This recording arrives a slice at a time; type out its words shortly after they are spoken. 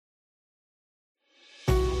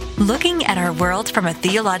Looking at our world from a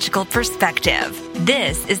theological perspective.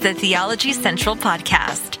 This is the Theology Central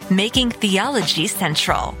Podcast, making theology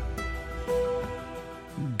central.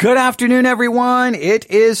 Good afternoon, everyone.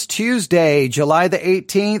 It is Tuesday, July the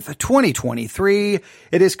 18th, 2023.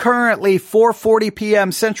 It is currently 4:40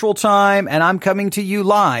 p.m. Central Time, and I'm coming to you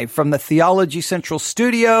live from the Theology Central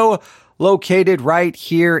studio, located right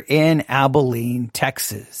here in Abilene,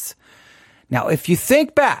 Texas. Now, if you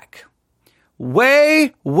think back,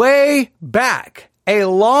 way back, a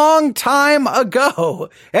long time ago,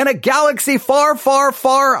 in a galaxy far, far,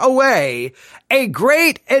 far away, a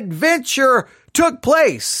great adventure took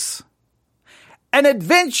place. An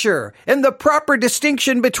adventure in the proper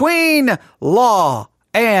distinction between law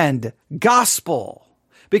and gospel.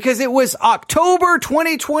 Because it was October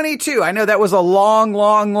 2022. I know that was a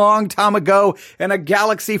long time ago in a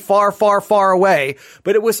galaxy far, far, far away.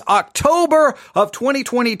 But it was October of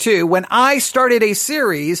 2022 when I started a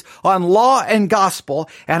series on law and gospel.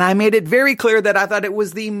 And I made it very clear that I thought it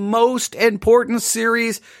was the most important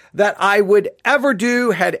series that I would ever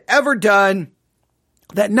do, had ever done,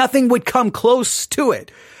 that nothing would come close to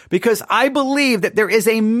it. Because I believe that there is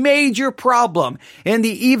a major problem in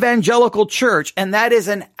the evangelical church, and that is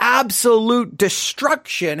an absolute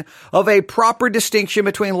destruction of a proper distinction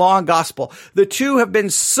between law and gospel. The two have been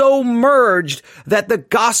so merged that the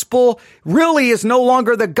gospel really is no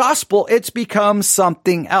longer the gospel. It's become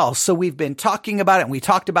something else. So we've been talking about it, and we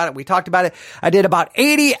talked about it. I did about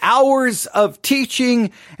 80 hours of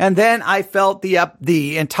teaching, and then I felt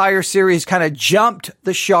the entire series kind of jumped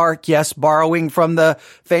the shark. Yes, borrowing from the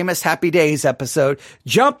famous Happy Days episode,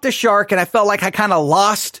 jumped the shark, and I felt like I kind of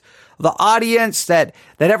lost the audience, that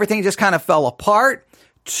everything just kind of fell apart.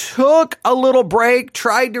 Took a little break,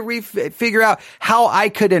 tried to figure out how I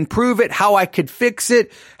could improve it, how I could fix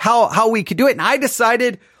it, how we could do it. And I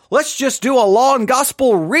decided, let's just do a law and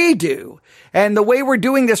gospel redo. And the way we're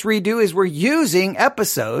doing this redo is we're using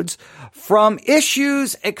episodes from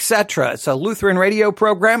Issues, etc. It's a Lutheran radio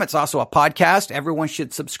program. It's also a podcast. Everyone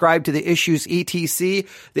should subscribe to the Issues ETC,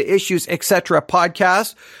 the Issues, etc.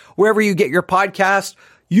 podcast. Wherever you get your podcast,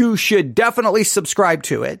 you should definitely subscribe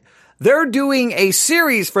to it. They're doing a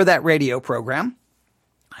series for that radio program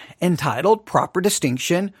entitled Proper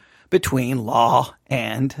Distinction Between Law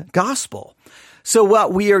and Gospel. So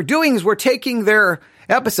what we are doing is we're taking their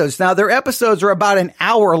episodes. Now, their episodes are about an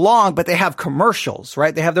hour long, but they have commercials,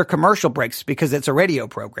 right? They have their commercial breaks because it's a radio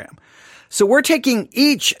program. So we're taking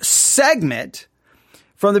each segment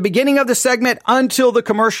from the beginning of the segment until the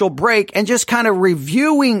commercial break and just kind of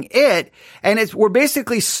reviewing it. And we're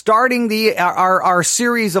basically starting our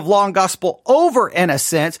series of law and gospel over in a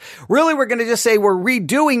sense. Really, we're going to just say we're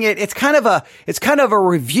redoing it. It's kind of a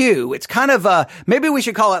review. It's kind of maybe we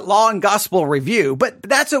should call it law and gospel review, but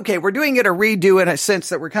that's okay. We're doing it a redo in a sense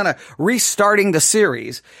that we're kind of restarting the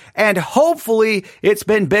series, and hopefully it's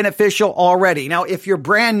been beneficial already. Now, if you're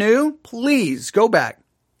brand new, please go back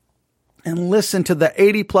and listen to the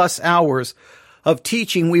 80 plus hours of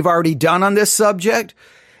teaching we've already done on this subject.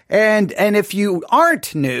 And if you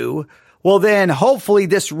aren't new, well then hopefully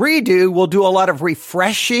this redo will do a lot of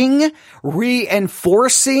refreshing,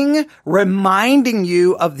 reinforcing, reminding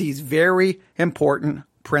you of these very important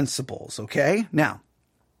principles. Okay. Now,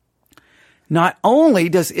 not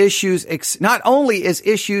only is Issues,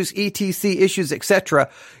 ETC, Issues,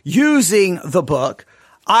 etc. using the book,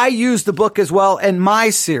 I use the book as well in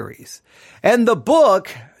my series. And the book,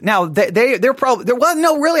 now they're probably, well,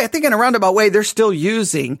 no, really, I think in a roundabout way, they're still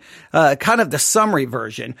using, kind of the summary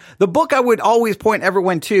version. The book I would always point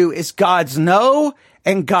everyone to is God's No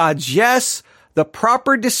and God's Yes, the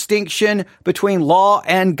proper distinction between law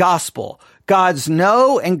and gospel. God's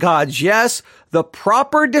No and God's Yes, the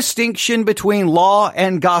proper distinction between law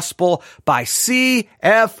and gospel by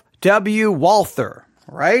C.F.W. Walther,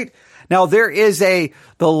 right? Now we'll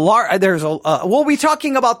be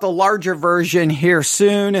talking about the larger version here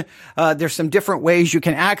soon. There's some different ways you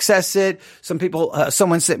can access it.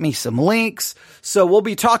 Someone sent me some links. So we'll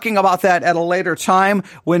be talking about that at a later time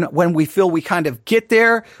when we feel we kind of get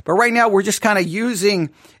there. But right now we're just kind of using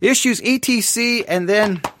Issues ETC and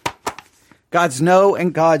then God's No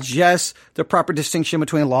and God's Yes, the proper distinction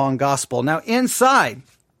between law and gospel. Now inside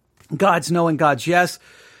God's No and God's Yes,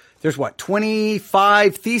 there's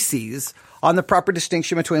 25 theses on the proper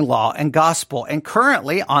distinction between law and gospel. And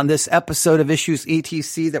currently on this episode of Issues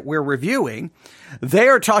ETC that we're reviewing, they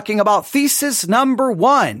are talking about thesis number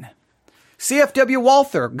 1. C.F.W.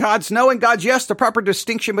 Walther, God's No and God's Yes, the proper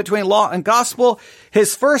distinction between law and gospel.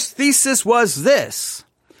 His first thesis was this: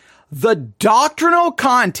 the doctrinal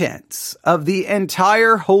contents of the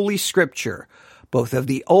entire Holy Scripture, both of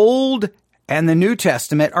the Old and the New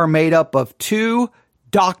Testament are made up of two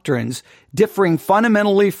doctrines differing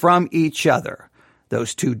fundamentally from each other.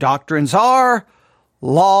 Those two doctrines are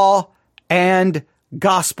law and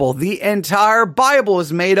gospel. The entire Bible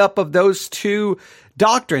is made up of those two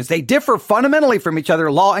doctrines. They differ fundamentally from each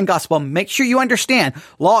other, law and gospel. Make sure you understand,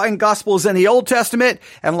 law and gospel is in the Old Testament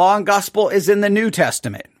and law and gospel is in the New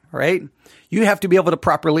Testament, right? You have to be able to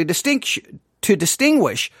properly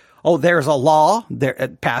distinguish. Oh, there's a law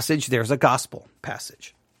passage, there's a gospel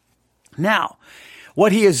passage. Now,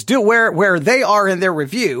 what he is where they are in their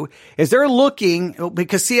review is they're looking,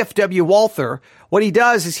 because CFW Walther, what he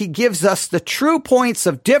does is he gives us the true points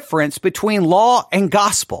of difference between law and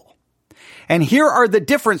gospel. And here are the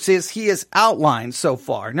differences he has outlined so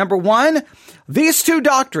far. Number one, these two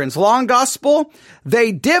doctrines, law and gospel,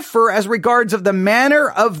 they differ as regards of the manner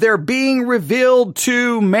of their being revealed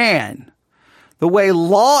to man. The way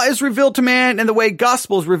law is revealed to man and the way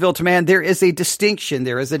gospel is revealed to man, there is a distinction.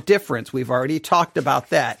 There is a difference. We've already talked about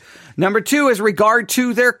that. Number two, as regard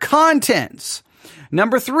to their contents.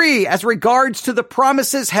 Number three, as regards to the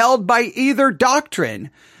promises held by either doctrine.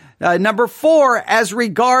 Number four, as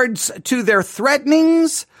regards to their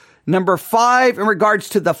threatenings. Number five, in regards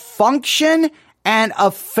to the function and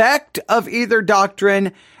effect of either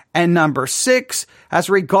doctrine. And number six, as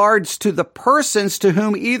regards to the persons to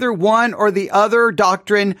whom either one or the other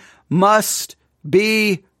doctrine must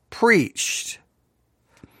be preached.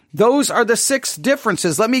 Those are the six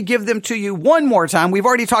differences. Let me give them to you one more time. We've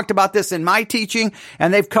already talked about this in my teaching,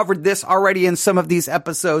 and they've covered this already in some of these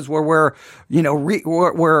episodes where we're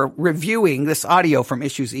reviewing this audio from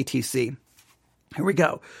Issues ETC. Here we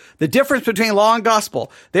go. The difference between law and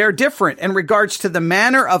gospel. They are different in regards to the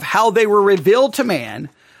manner of how they were revealed to man.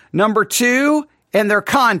 Number two, in their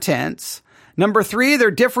contents. Number three,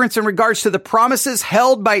 their difference in regards to the promises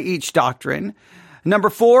held by each doctrine. Number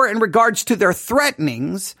four, in regards to their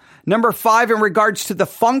threatenings. Number five, in regards to the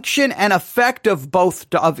function and effect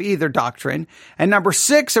of either doctrine. And number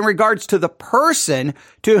six, in regards to the person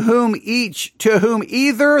to whom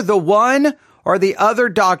either the one or the other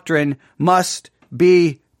doctrine must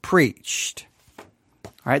be preached.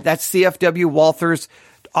 All right. That's CFW Walther's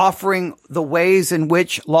offering the ways in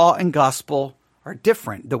which law and gospel are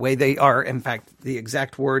different, the way they are, in fact, the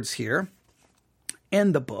exact words here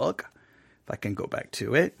in the book. If I can go back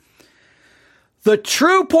to it. The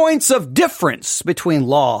true points of difference between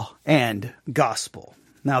law and gospel.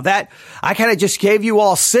 Now that, I kind of just gave you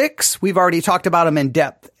all six. We've already talked about them in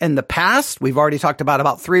depth in the past. We've already talked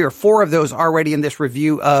about 3 or 4 of those already in this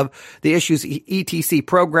review of the Issues ETC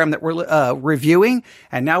program that we're reviewing.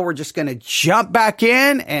 And now we're just going to jump back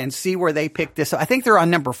in and see where they pick this up. I think they're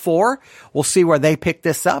on number 4. We'll see where they pick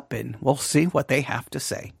this up and we'll see what they have to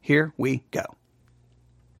say. Here we go.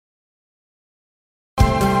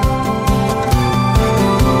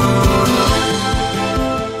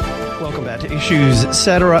 Welcome back to Issues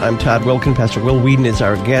Etc. I'm Todd Wilkin. Pastor Will Whedon is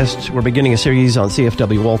our guest. We're beginning a series on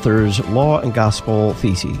CFW Walther's Law and Gospel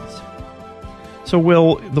Theses. So,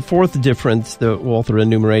 Will, the fourth difference that Walther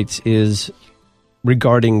enumerates is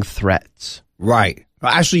regarding threats. Right.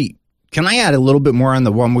 Actually, can I add a little bit more on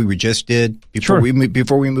the one we just did before we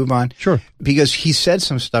move on? Sure. Because he said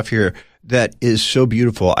some stuff here that is so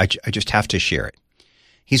beautiful, I just have to share it.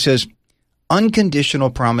 He says, unconditional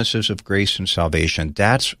promises of grace and salvation,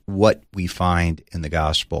 that's what we find in the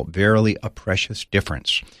gospel. Verily a precious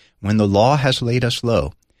difference. When the law has laid us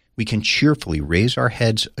low, we can cheerfully raise our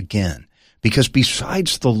heads again, because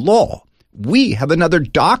besides the law, we have another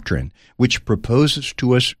doctrine which proposes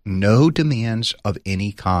to us no demands of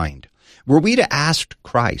any kind. Were we to ask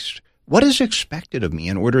Christ, what is expected of me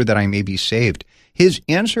in order that I may be saved? His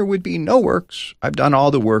answer would be, no works. I've done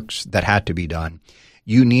all the works that had to be done.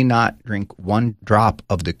 You need not drink one drop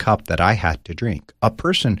of the cup that I had to drink. A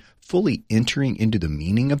person fully entering into the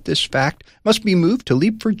meaning of this fact must be moved to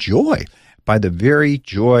leap for joy by the very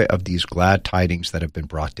joy of these glad tidings that have been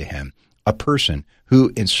brought to him. A person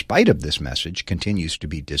who, in spite of this message, continues to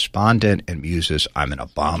be despondent and muses, I'm an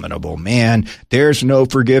abominable man, there's no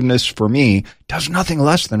forgiveness for me, does nothing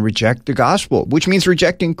less than reject the gospel, which means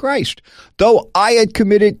rejecting Christ. Though I had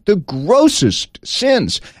committed the grossest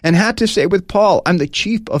sins and had to say with Paul, I'm the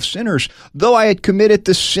chief of sinners, though I had committed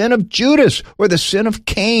the sin of Judas or the sin of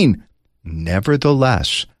Cain,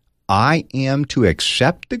 nevertheless, I am to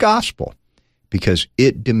accept the gospel because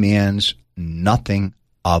it demands nothing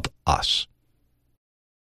of us.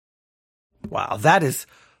 Wow, that is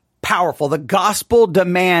powerful. The gospel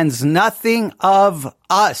demands nothing of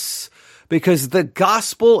us because the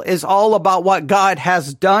gospel is all about what God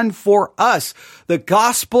has done for us. The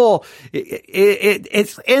gospel,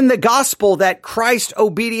 it's in the gospel that Christ's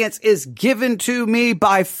obedience is given to me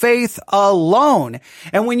by faith alone.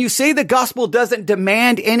 And when you say the gospel doesn't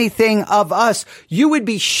demand anything of us, you would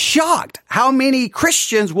be shocked how many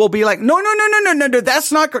Christians will be like, no,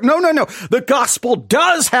 that's not, no. The gospel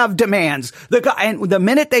does have demands. And the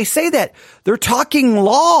minute they say that, they're talking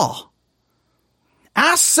law.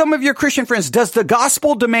 Ask some of your Christian friends, does the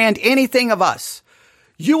gospel demand anything of us?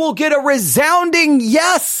 You will get a resounding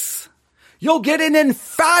yes. You'll get an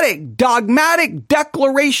emphatic, dogmatic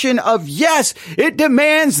declaration of yes. It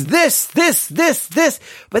demands this.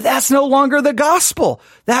 But that's no longer the gospel.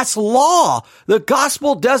 That's law. The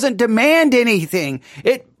gospel doesn't demand anything.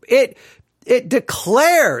 It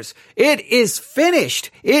declares it is finished.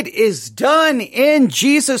 It is done in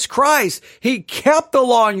Jesus Christ. He kept the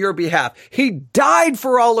law on your behalf. He died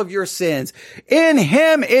for all of your sins. In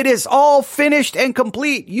him, it is all finished and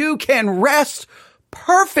complete. You can rest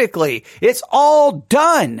perfectly. It's all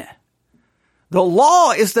done. The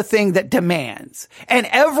law is the thing that demands. And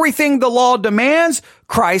everything the law demands,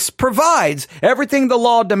 Christ provides. Everything the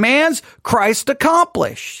law demands, Christ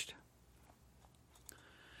accomplished.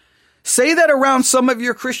 Say that around some of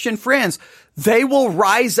your Christian friends. They will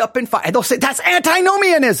rise up and fight. They'll say, that's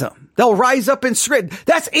antinomianism. They'll rise up and scream,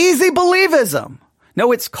 that's easy believism.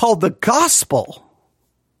 No, it's called the gospel.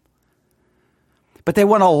 But they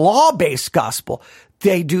want a law-based gospel.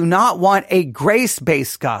 They do not want a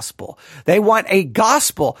grace-based gospel. They want a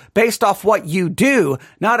gospel based off what you do,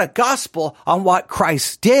 not a gospel on what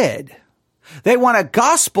Christ did. They want a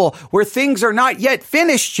gospel where things are not yet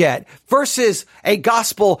finished yet versus a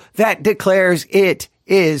gospel that declares it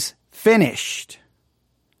is finished.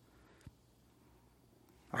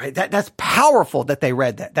 All right, that's powerful that they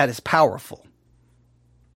read that. That is powerful.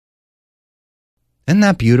 Isn't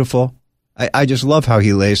that beautiful? I just love how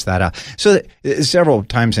he lays that out. So several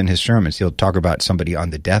times in his sermons, he'll talk about somebody on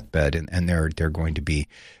the deathbed, and they're going to be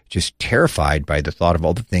just terrified by the thought of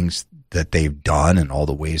all the things that they've done and all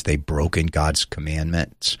the ways they've broken God's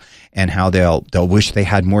commandments, and how they'll wish they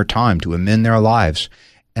had more time to amend their lives,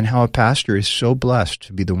 and how a pastor is so blessed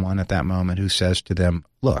to be the one at that moment who says to them,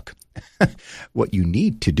 look, what you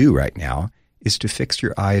need to do right now is to fix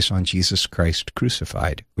your eyes on Jesus Christ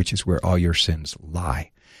crucified, which is where all your sins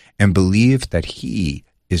lie, and believe that he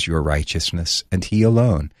is your righteousness and he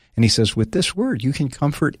alone. And he says, with this word, you can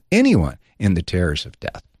comfort anyone in the terrors of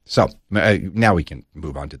death. So now we can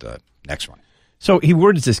move on to the next one. So he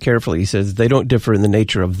words this carefully. He says they don't differ in the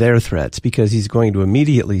nature of their threats, because he's going to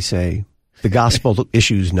immediately say the gospel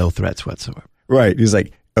issues no threats whatsoever. Right. He's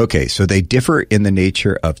like, okay, so they differ in the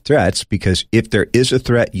nature of threats, because if there is a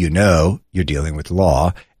threat, you know you're dealing with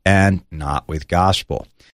law and not with gospel.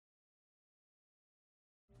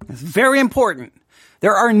 It's very important.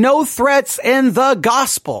 There are no threats in the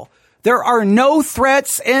gospel. There are no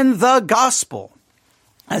threats in the gospel.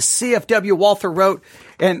 As C.F.W. Walther wrote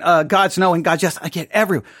in God's No and God Yes, I get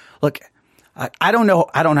every look. I don't know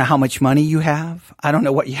how much money you have. I don't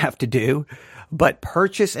know what you have to do, but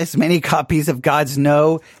purchase as many copies of God's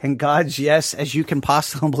No and God's Yes as you can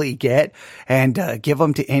possibly get, and give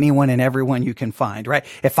them to anyone and everyone you can find. Right?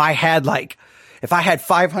 If I had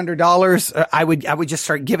 $500, I would just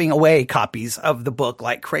start giving away copies of the book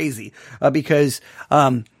like crazy, because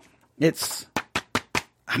it's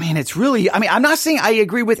really, I'm not saying I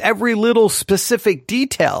agree with every little specific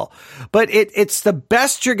detail, but it's the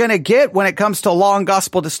best you're going to get when it comes to law and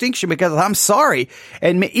gospel distinction, because I'm sorry.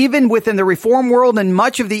 And even within the Reform world and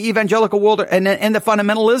much of the evangelical world and the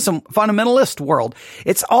fundamentalist world,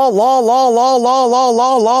 it's all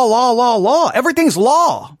law. Everything's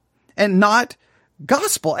law and not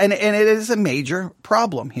gospel. And it is a major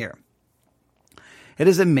problem here. It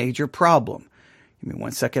is a major problem. Give me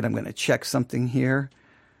 1 second. I'm going to check something here.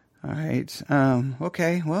 All right.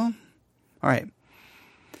 Okay. Well, all right.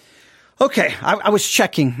 Okay. I was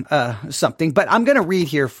checking, something, but I'm going to read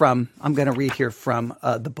here from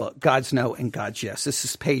the book, God's No and God's Yes. This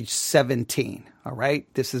is page 17. All right.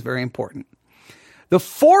 This is very important. The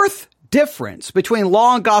fourth difference between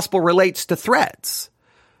law and gospel relates to threats.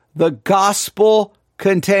 The gospel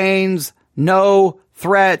contains no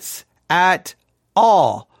threats at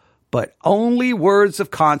all, but only words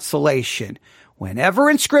of consolation. Whenever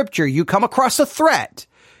in Scripture you come across a threat,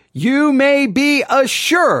 you may be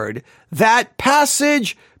assured that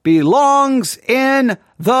passage belongs in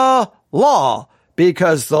the law,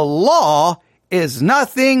 because the law is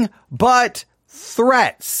nothing but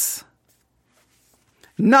threats.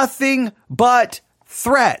 Nothing but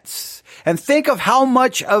threats. And think of how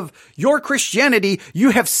much of your Christianity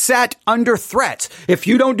you have set under threats. If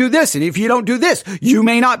you don't do this, and if you don't do this, you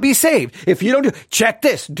may not be saved. If you don't check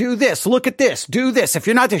this, do this, look at this, do this. If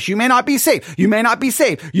you're not this, you may not be saved. You may not be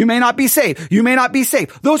saved. You may not be saved. You may not be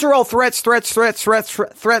saved. Those are all threats.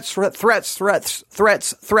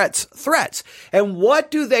 And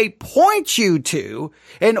what do they point you to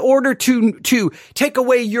in order to take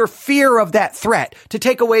away your fear of that threat, to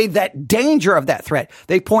take away that danger of that threat?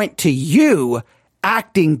 They point to you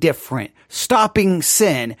acting different, stopping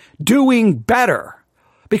sin, doing better,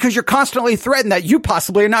 because you're constantly threatened that you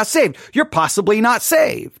possibly are not saved. You're possibly not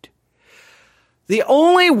saved. The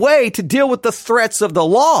only way to deal with the threats of the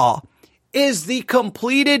law is the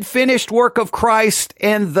completed, finished work of Christ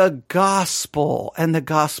and the gospel. And the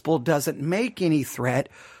gospel doesn't make any threat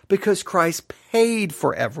because Christ paid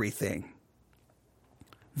for everything.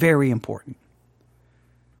 Very important.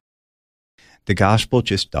 The gospel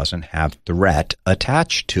just doesn't have threat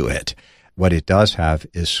attached to it. What it does have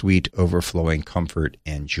is sweet, overflowing comfort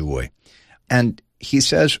and joy. And he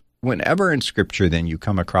says, whenever in Scripture then you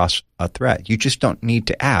come across a threat, you just don't need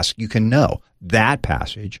to ask. You can know that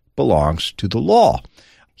passage belongs to the law.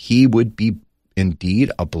 He would be indeed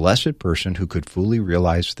a blessed person who could fully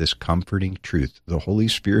realize this comforting truth. The Holy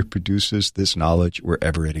Spirit produces this knowledge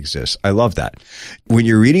wherever it exists. I love that. When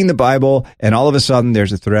you're reading the Bible and all of a sudden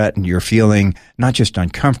there's a threat and you're feeling not just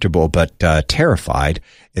uncomfortable, but terrified,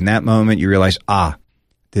 in that moment you realize,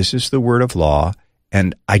 this is the word of law,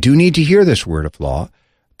 and I do need to hear this word of law,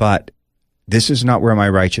 but this is not where my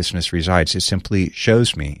righteousness resides. It simply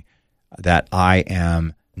shows me that I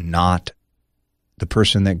am not the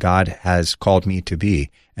person that God has called me to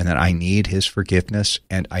be, and that I need his forgiveness,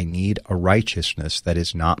 and I need a righteousness that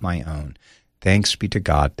is not my own. Thanks be to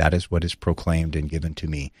God. That is what is proclaimed and given to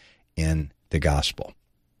me in the gospel.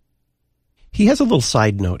 He has a little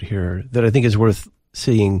side note here that I think is worth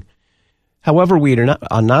seeing. However, we are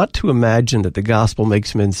not to imagine that the gospel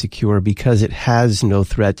makes men secure because it has no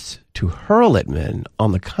threats to hurl at men.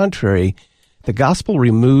 On the contrary, the gospel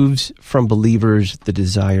removes from believers the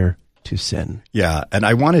desire to sin. Yeah, and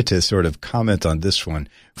I wanted to sort of comment on this one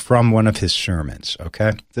from one of his sermons,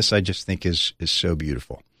 okay? This I just think is so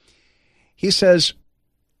beautiful. He says,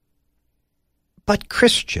 but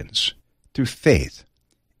Christians, through faith,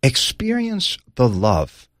 experience the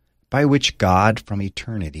love by which God from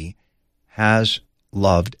eternity has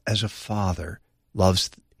loved as a father loves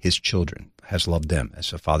his children, has loved them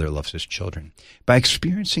as a father loves his children. By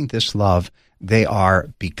experiencing this love, they are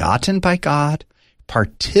begotten by God,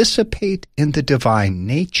 participate in the divine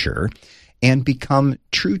nature, and become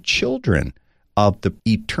true children of the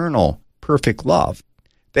eternal, perfect love.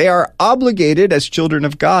 They are obligated as children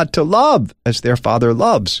of God to love as their Father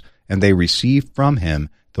loves, and they receive from him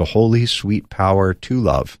the holy, sweet power to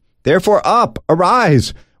love. Therefore up,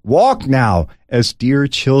 arise, walk now as dear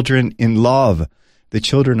children in love. The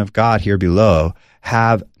children of God here below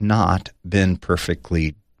have not been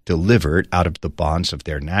perfectly delivered out of the bonds of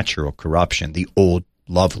their natural corruption. The old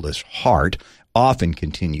loveless heart often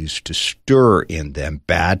continues to stir in them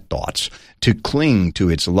bad thoughts, to cling to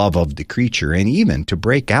its love of the creature, and even to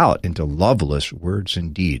break out into loveless words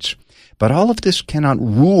and deeds. But all of this cannot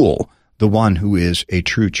rule the one who is a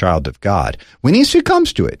true child of God. When he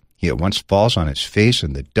succumbs to it, he at once falls on his face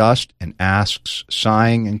in the dust and asks,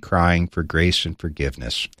 sighing and crying for grace and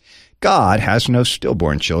forgiveness. God has no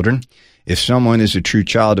stillborn children. If someone is a true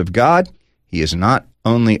child of God, he is not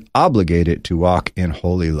only obligated to walk in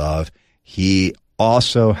holy love, he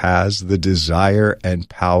also has the desire and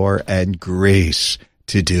power and grace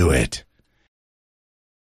to do it.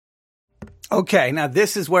 Okay, now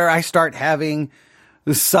this is where I start having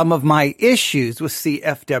some of my issues with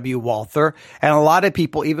C.F.W. Walther and a lot of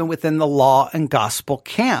people even within the law and gospel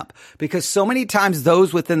camp, because so many times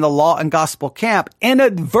those within the law and gospel camp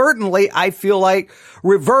inadvertently, I feel like,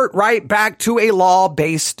 revert right back to a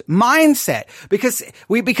law-based mindset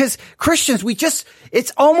because Christians,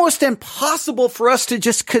 it's almost impossible for us to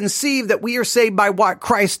just conceive that we are saved by what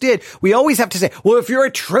Christ did. We always have to say, well, if you're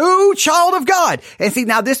a true child of God, and see,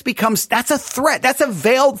 now this becomes, that's a threat. That's a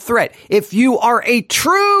veiled threat. If you are a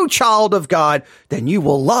true child of God, then you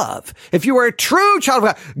will love. If you are a true child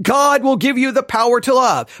of God, God will give you the power to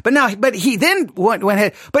love. But he then went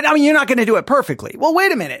ahead, but I mean, you're not going to do it perfectly. Well,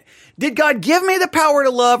 wait a minute. Did God give me the power to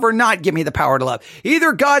love or not give me the power to love?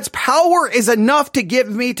 Either God's power is enough to give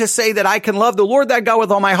me to say that I can love the Lord thy God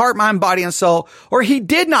with all my heart, mind, body, and soul, or he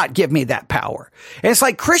did not give me that power. And it's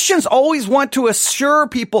like Christians always want to assure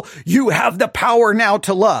people, you have the power now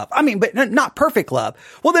to love. I mean, but not perfect love.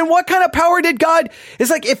 Well, then what kind of power did God? It's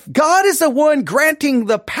like if God is the one granting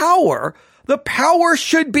the power, the power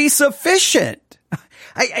should be sufficient.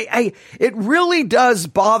 It really does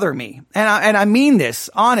bother me. And I mean this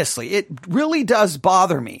honestly. It really does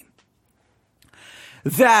bother me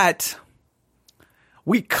that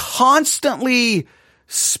we constantly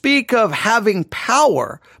speak of having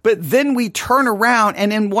power, but then we turn around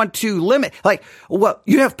and then want to limit, like, well,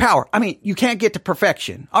 you have power. I mean, you can't get to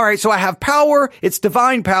perfection. All right. So I have power. It's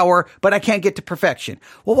divine power, but I can't get to perfection.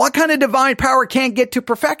 Well, what kind of divine power can't get to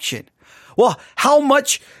perfection? Well, how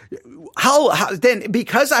then,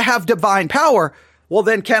 because I have divine power, well,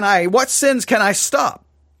 then what sins can I stop?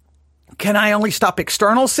 Can I only stop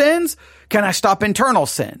external sins? Can I stop internal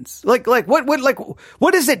sins? What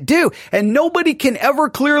does it do? And nobody can ever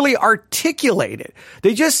clearly articulate it.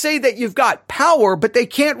 They just say that you've got power, but they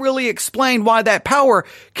can't really explain why that power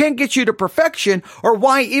can't get you to perfection, or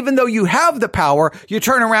why, even though you have the power, you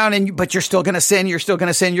turn around but you're still going to sin. You're still going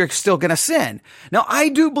to sin. You're still going to sin. Now, I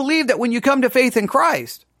do believe that when you come to faith in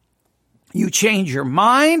Christ, you change your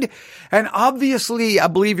mind, and obviously I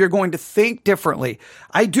believe you're going to think differently.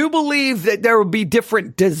 I do believe that there will be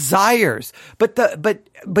different desires, but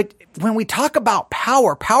when we talk about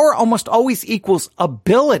power almost always equals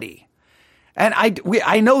ability. And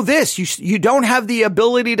I know this, you don't have the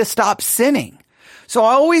ability to stop sinning. So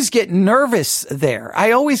I always get nervous there.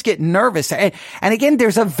 I always get nervous. And again,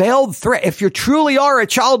 there's a veiled threat. If you truly are a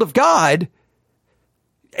child of God,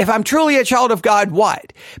 if I'm truly a child of God,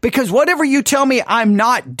 what? Because whatever you tell me I'm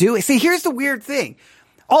not doing. See, here's the weird thing.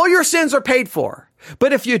 All your sins are paid for.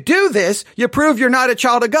 But if you do this, you prove you're not a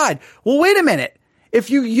child of God. Well, wait a minute. If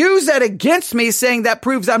you use that against me, saying that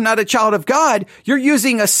proves I'm not a child of God, you're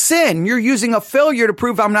using a sin. You're using a failure to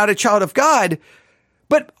prove I'm not a child of God.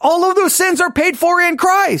 But all of those sins are paid for in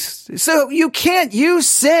Christ. So you can't use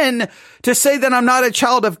sin to say that I'm not a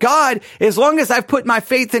child of God. As long as I've put my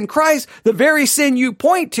faith in Christ, the very sin you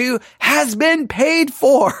point to has been paid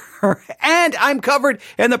for. And I'm covered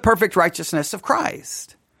in the perfect righteousness of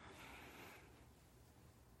Christ.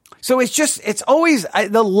 So it's always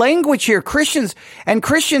the language here. Christians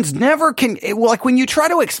never can, like when you try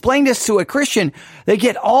to explain this to a Christian, they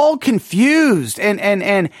get all confused and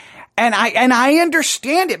I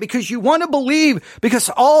understand it, because you want to believe, because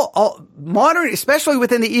all modern, especially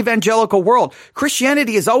within the evangelical world,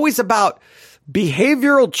 Christianity is always about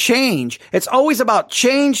behavioral change. It's always about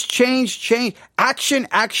change,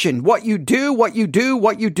 action. What you do.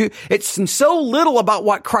 It's so little about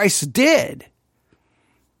what Christ did.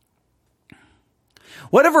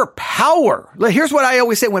 Whatever power, here's what I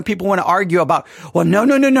always say when people want to argue about, well,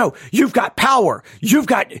 no, you've got power.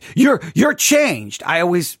 You're changed.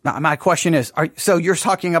 My question is, so you're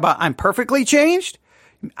talking about I'm perfectly changed?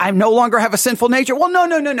 I no longer have a sinful nature? Well,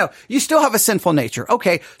 no. You still have a sinful nature.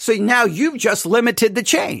 Okay. So now you've just limited the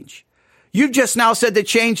change. You've just now said the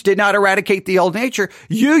change did not eradicate the old nature.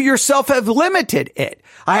 You yourself have limited it.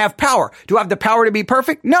 I have power. Do I have the power to be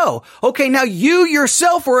perfect? No. Okay, now you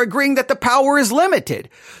yourself are agreeing that the power is limited.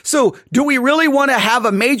 So do we really want to have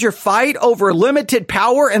a major fight over limited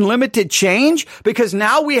power and limited change? Because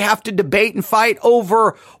now we have to debate and fight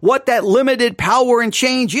over what that limited power and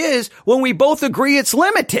change is when we both agree it's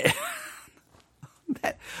limited.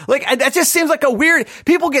 That just seems like a weird,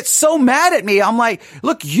 people get so mad at me. I'm like,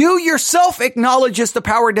 look, you yourself acknowledges the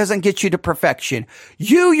power doesn't get you to perfection.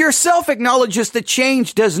 You yourself acknowledges the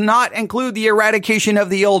change does not include the eradication of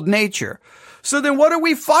the old nature. So then what are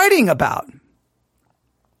we fighting about?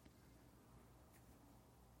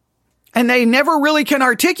 And they never really can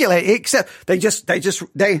articulate, except they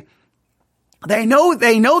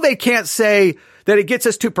know they can't say that it gets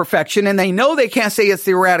us to perfection, and they know they can't say it's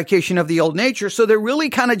the eradication of the old nature. So they're really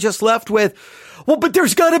kind of just left with, well, but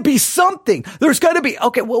there's got to be something. There's got to be,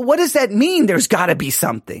 okay, well, what does that mean? There's got to be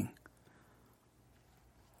something.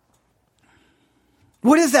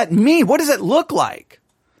 What does that mean? What does it look like?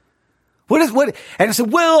 And I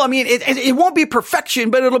said, well, I mean, it won't be perfection,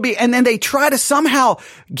 but it'll be, and then they try to somehow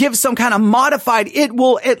give some kind of modified, it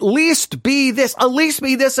will at least be this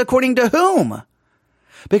according to whom?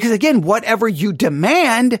 Because again, whatever you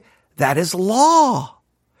demand, that is law.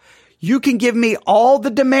 You can give me all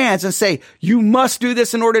the demands and say, you must do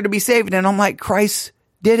this in order to be saved. And I'm like, Christ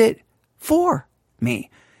did it for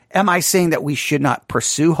me. Am I saying that we should not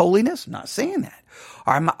pursue holiness? I'm not saying that.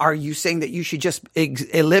 Are you saying that you should just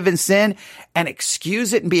live in sin and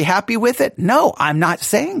excuse it and be happy with it? No, I'm not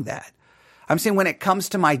saying that. I'm saying when it comes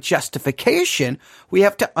to my justification, we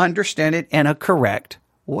have to understand it in a correct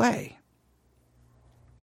way.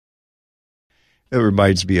 It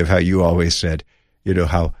reminds me of how you always said,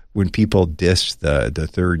 how when people diss the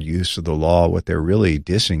third use of the law, what they're really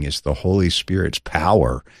dissing is the Holy Spirit's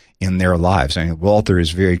power in their lives. I mean, Walther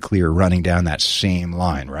is very clear running down that same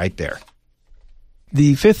line right there.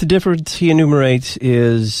 The fifth difference he enumerates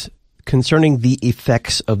is concerning the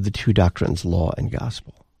effects of the two doctrines, law and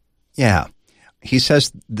gospel. Yeah. He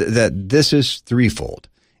says that this is threefold.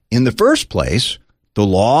 In the first place, the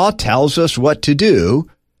law tells us what to do,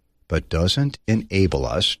 but doesn't enable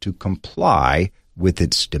us to comply with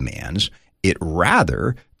its demands. It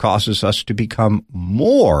rather causes us to become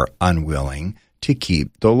more unwilling to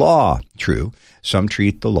keep the law. True, some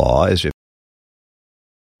treat the law as if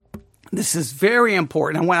This is very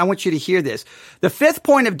important. I want you to hear this. The fifth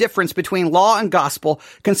point of difference between law and gospel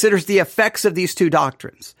considers the effects of these two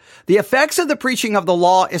doctrines. The effects of the preaching of the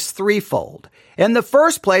law is threefold. In the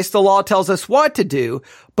first place, the law tells us what to do,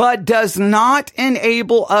 but does not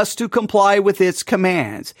enable us to comply with its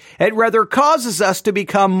commands. It rather causes us to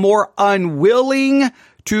become more unwilling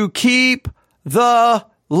to keep the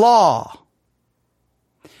law.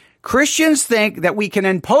 Christians think that we can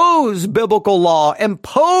impose biblical law,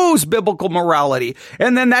 impose biblical morality,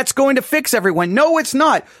 and then that's going to fix everyone. No, it's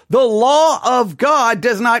not. The law of God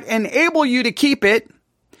does not enable you to keep it.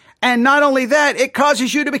 And not only that, it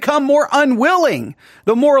causes you to become more unwilling.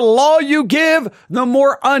 The more law you give, the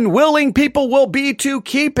more unwilling people will be to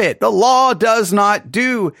keep it. The law does not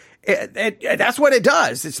do it. That's what it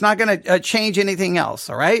does. It's not going to change anything else.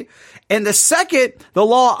 All right. And the second, the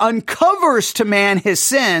law uncovers to man his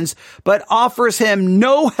sins, but offers him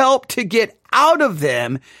no help to get out of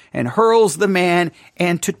them and hurls the man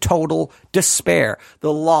into total despair.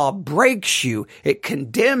 The law breaks you. It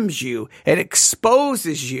condemns you. It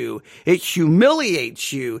exposes you. It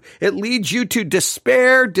humiliates you. It leads you to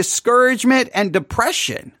despair, discouragement, and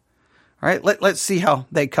depression. All right. Let's see how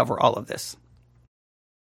they cover all of this.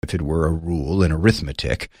 If it were a rule in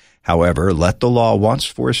arithmetic, however, let the law once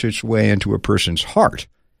force its way into a person's heart,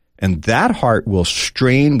 and that heart will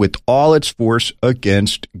strain with all its force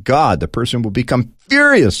against God. The person will become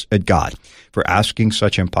furious at God for asking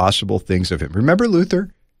such impossible things of him. Remember Luther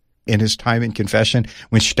in his time in confession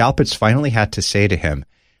when Staupitz finally had to say to him,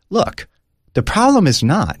 look, the problem is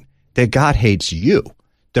not that God hates you.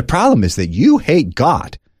 The problem is that you hate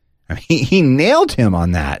God. I mean, he nailed him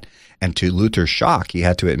on that. And to Luther's shock, he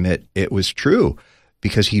had to admit it was true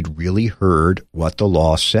because he'd really heard what the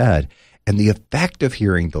law said. And the effect of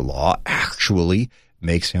hearing the law actually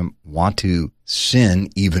makes him want to sin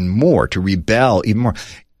even more, to rebel even more.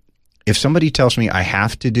 If somebody tells me I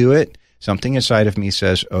have to do it, something inside of me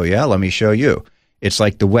says, oh yeah, let me show you. It's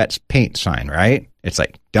like the wet paint sign, right? It's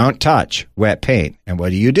like, don't touch wet paint. And what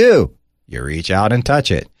do? You reach out and touch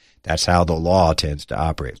it. That's how the law tends to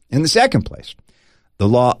operate. In the second place, the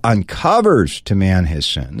law uncovers to man his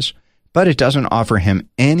sins, but it doesn't offer him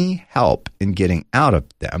any help in getting out of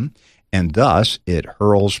them, and thus it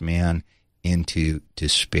hurls man into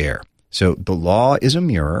despair. So the law is a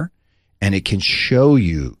mirror, and it can show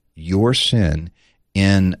you your sin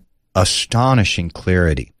in astonishing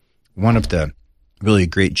clarity. One of the really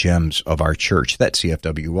great gems of our church that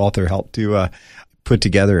CFW Walther helped to put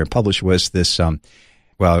together and publish was this,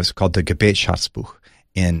 it's called the Gebetsschatzbuch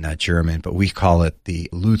in German, but we call it the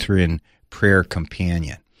Lutheran Prayer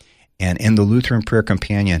Companion. And in the Lutheran Prayer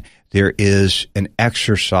Companion, there is an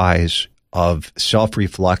exercise of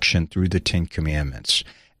self-reflection through the Ten Commandments.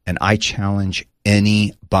 And I challenge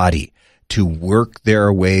anybody to work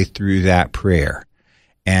their way through that prayer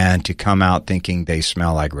and to come out thinking they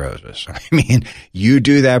smell like roses. I mean, you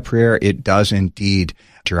do that prayer, it does indeed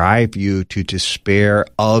drive you to despair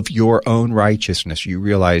of your own righteousness. You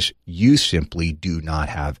realize you simply do not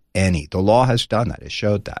have any. The law has done that. It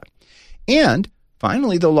showed that. And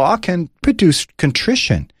finally, the law can produce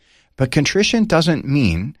contrition. But contrition doesn't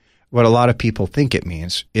mean what a lot of people think it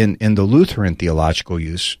means. In the Lutheran theological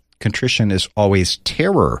use, contrition is always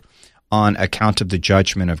terror on account of the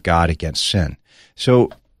judgment of God against sin.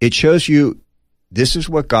 So it shows you this is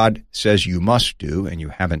what God says you must do and you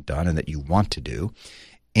haven't done and that you want to do.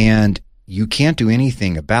 And you can't do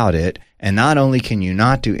anything about it. And not only can you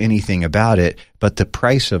not do anything about it, but the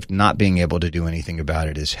price of not being able to do anything about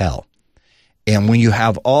it is hell. And when you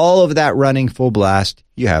have all of that running full blast,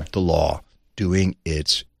 you have the law doing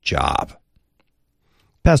its job.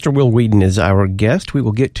 Pastor Will Weedon is our guest. We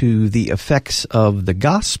will get to the effects of the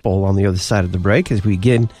gospel on the other side of the break as we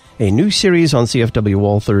begin a new series on CFW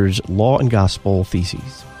Walther's Law and Gospel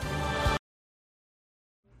Theses.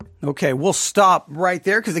 Okay, we'll stop right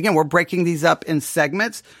there because, again, we're breaking these up in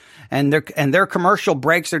segments, and their commercial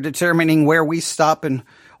breaks are determining where we stop and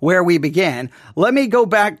where we began. Let me go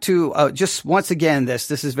back to just once again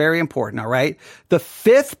this is very important, all right? The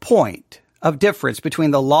fifth point of difference between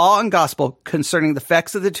the law and gospel concerning the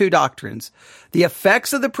effects of the two doctrines. The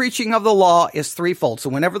effects of the preaching of the law is threefold. So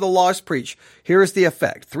whenever the law is preached, here is the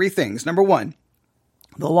effect. Three things. Number one,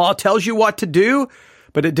 the law tells you what to do,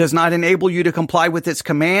 but it does not enable you to comply with its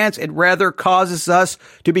commands. It rather causes us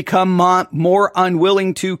to become more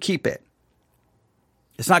unwilling to keep it.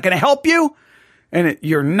 It's not going to help you, and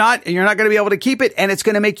you're not going to be able to keep it, and it's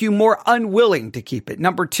going to make you more unwilling to keep it.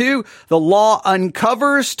 Number two, the law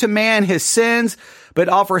uncovers to man his sins, but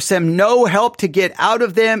offers him no help to get out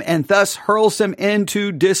of them, and thus hurls him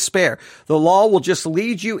into despair. The law will just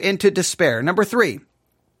lead you into despair. Number three,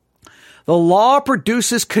 the law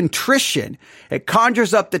produces contrition. It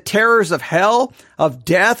conjures up the terrors of hell, of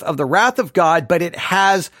death, of the wrath of God, but it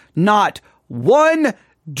has not one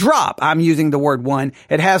drop. I'm using the word one.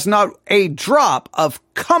 It has not a drop of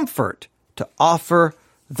comfort to offer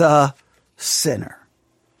the sinner.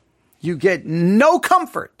 You get no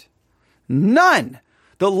comfort. None.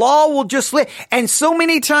 The law will just live. And so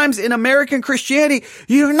many times in American Christianity,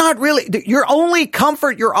 your only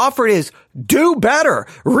comfort you're offered is do better,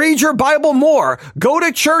 read your Bible more, go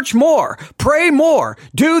to church more, pray more,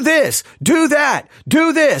 do this, do that,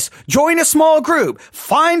 do this, join a small group,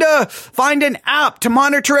 find an app to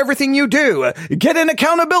monitor everything you do, get an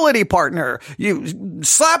accountability partner, you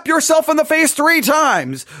slap yourself in the face 3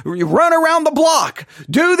 times, you run around the block,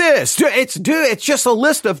 do this, it's just a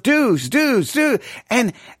list of do's,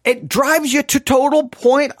 and it drives you to total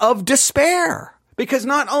point of despair, because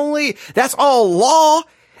not only that's all law,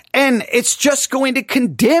 and it's just going to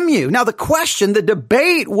condemn you. Now, the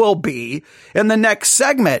debate will be in the next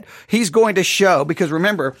segment. He's going to show, because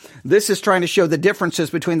remember, this is trying to show the differences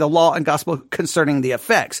between the law and gospel concerning the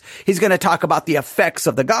effects. He's going to talk about the effects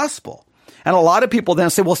of the gospel. And a lot of people then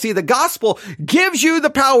say, well, see, the gospel gives you the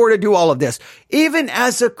power to do all of this. Even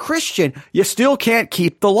as a Christian, you still can't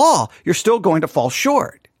keep the law. You're still going to fall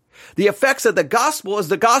short. The effects of the gospel is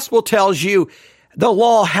the gospel tells you the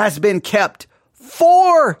law has been kept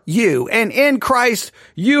for you, and in Christ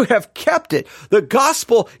you have kept it. The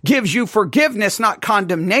gospel gives you forgiveness, not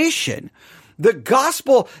condemnation. The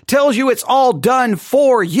gospel tells you it's all done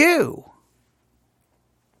for you.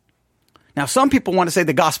 Now, some people want to say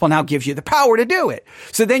the gospel now gives you the power to do it.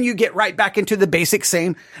 So then you get right back into the basic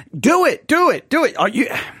same, do it.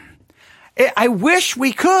 I wish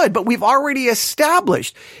we could, but we've already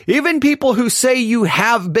established, even people who say you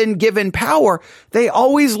have been given power, they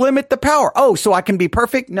always limit the power. Oh, so I can be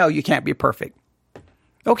perfect? No, you can't be perfect.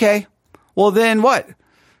 Okay. Well, then what?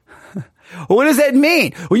 What does that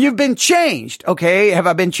mean? Well, you've been changed. Okay. Have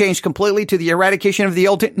I been changed completely to the eradication of the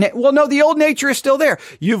old? Well, no, the old nature is still there.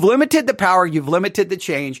 You've limited the power. You've limited the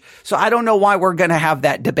change. So I don't know why we're going to have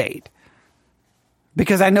that debate,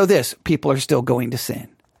 because I know this, people are still going to sin.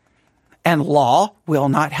 And law will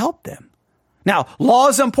not help them. Now, law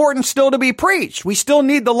is important still to be preached. We still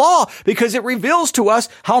need the law because it reveals to us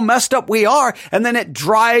how messed up we are, and then it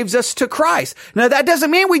drives us to Christ. Now, that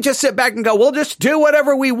doesn't mean we just sit back and go, we'll just do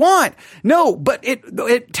whatever we want. No, but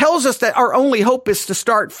it tells us that our only hope is to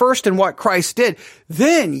start first in what Christ did.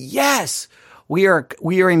 Then, yes, we are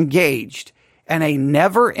engaged in a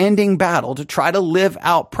never-ending battle to try to live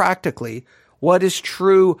out practically what is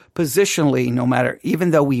true positionally,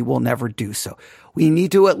 even though we will never do so. We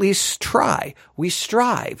need to at least try. We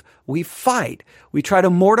strive. We fight. We try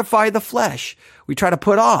to mortify the flesh. We try to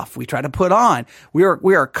put off. We try to put on. We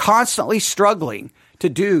are constantly struggling to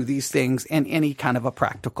do these things in any kind of a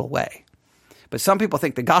practical way. But some people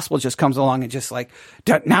think the gospel just comes along and just like,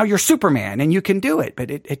 now you're Superman and you can do it.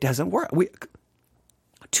 But it doesn't work.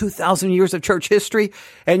 2,000 years of church history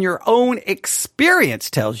and your own experience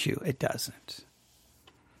tells you it doesn't.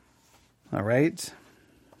 All right.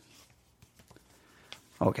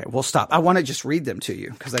 Okay, we'll stop. I want to just read them to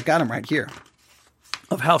you because I've got them right here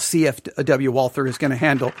of how C.F.W. Walther is going to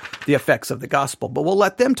handle the effects of the gospel. But we'll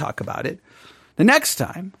let them talk about it. The next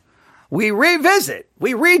time we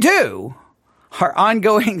redo our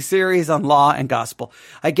ongoing series on law and gospel.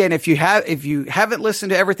 Again, if you haven't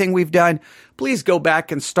listened to everything we've done, please go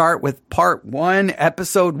back and start with part 1,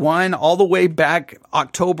 episode 1, all the way back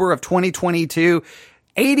October of 2022.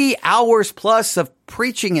 80 hours plus of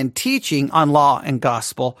preaching and teaching on law and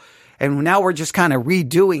gospel. And now we're just kind of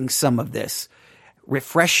redoing some of this,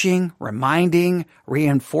 refreshing, reminding,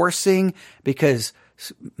 reinforcing, because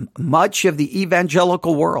much of the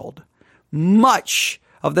evangelical world, much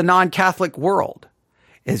of the non-Catholic world,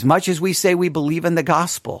 as much as we say we believe in the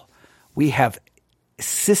gospel, we have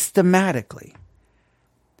systematically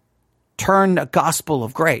turned a gospel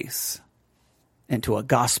of grace into a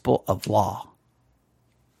gospel of law.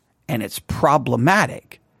 And it's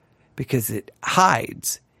problematic because it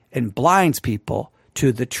hides and blinds people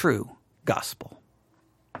to the true gospel.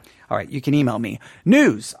 All right, you can email me,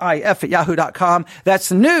 newsif@yahoo.com. That's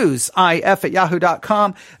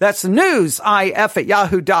newsif@yahoo.com. That's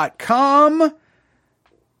newsif@yahoo.com.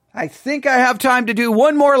 I think I have time to do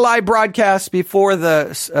one more live broadcast before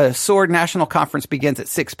the SWORD National Conference begins at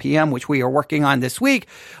 6 p.m., which we are working on this week.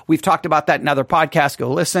 We've talked about that in other podcasts.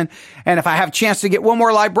 Go listen. And if I have a chance to get one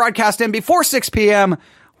more live broadcast in before 6 p.m.,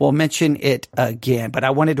 we'll mention it again. But I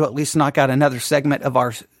wanted to at least knock out another segment of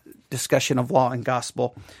our discussion of law and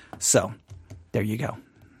gospel. So there you go.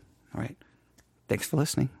 All right. Thanks for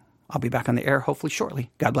listening. I'll be back on the air hopefully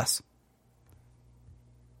shortly. God bless.